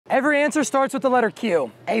Every answer starts with the letter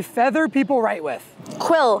Q. A feather people write with.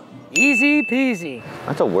 Quill. Easy peasy.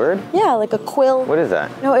 That's a word? Yeah, like a quill. What is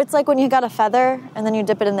that? No, it's like when you got a feather and then you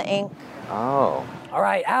dip it in the ink. Oh. All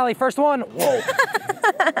right, Allie, first one. Whoa.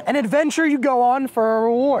 An adventure you go on for a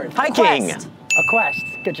reward. Hiking. A quest.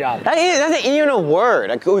 Good job. That isn't even a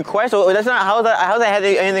word. A quest. That's not how that has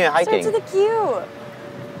anything to hiking. Starts with a Q.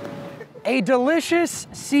 A delicious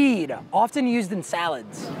seed, often used in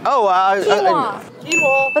salads. Oh, Quinoa.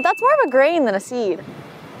 Quinoa. But that's more of a grain than a seed.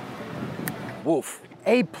 Woof.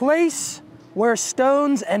 A place where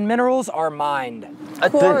stones and minerals are mined.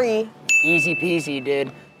 Quarry. Easy peasy,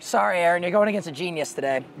 dude. Sorry, Aaron, you're going against a genius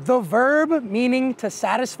today. The verb meaning to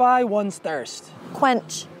satisfy one's thirst.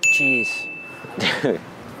 Quench. Jeez.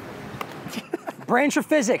 Branch of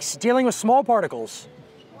physics, dealing with small particles.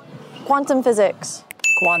 Quantum physics.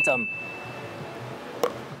 Quantum.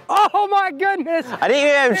 Oh my goodness! I didn't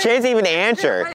even have a chance to even answer.